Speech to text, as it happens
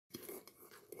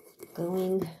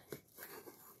going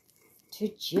to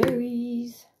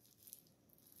Jerry's.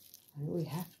 And we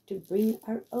have to bring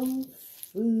our own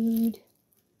food.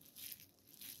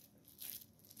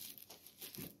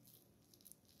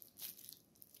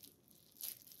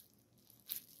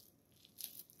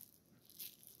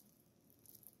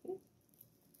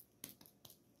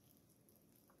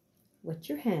 Wet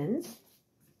your hands.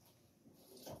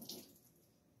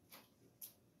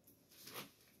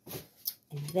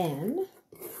 And then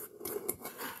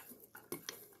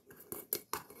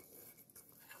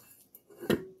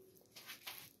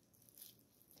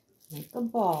make a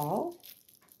ball.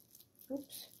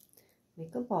 Oops.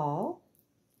 Make a ball.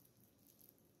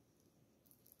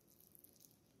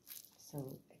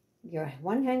 So your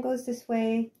one hand goes this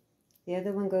way, the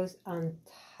other one goes on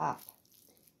top.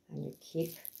 And you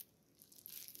keep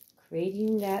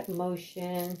creating that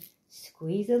motion.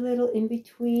 Squeeze a little in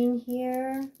between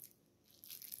here.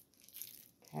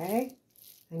 Okay.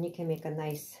 And you can make a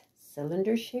nice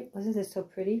cylinder shape. Wasn't this so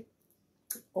pretty?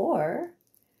 Or,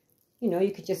 you know,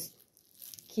 you could just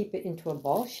keep it into a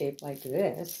ball shape like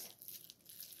this,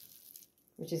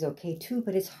 which is okay too,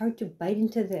 but it's hard to bite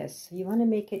into this. So you want to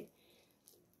make it,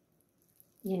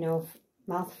 you know,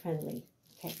 mouth friendly.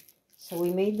 Okay. So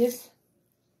we made this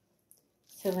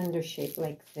cylinder shape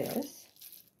like this.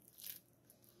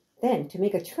 Then to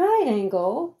make a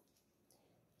triangle,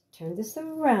 turn this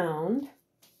around.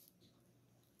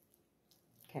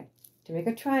 Okay, to make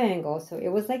a triangle, so it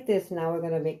was like this. Now we're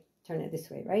gonna turn it this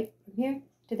way, right? From here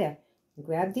to there.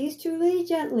 Grab these two really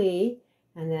gently,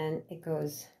 and then it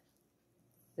goes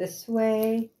this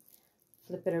way.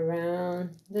 Flip it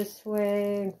around this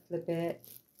way, flip it.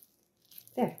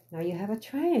 There, now you have a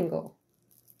triangle.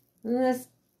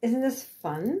 Isn't this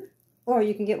fun? Or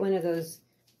you can get one of those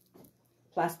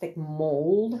plastic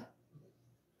mold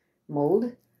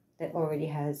that already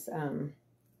has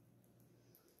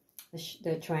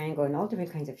the triangle and all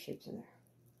different kinds of shapes in there.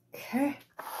 Okay,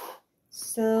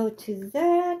 so to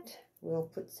that, we'll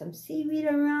put some seaweed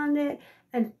around it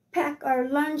and pack our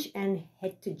lunch and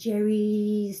head to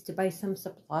Jerry's to buy some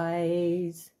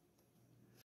supplies.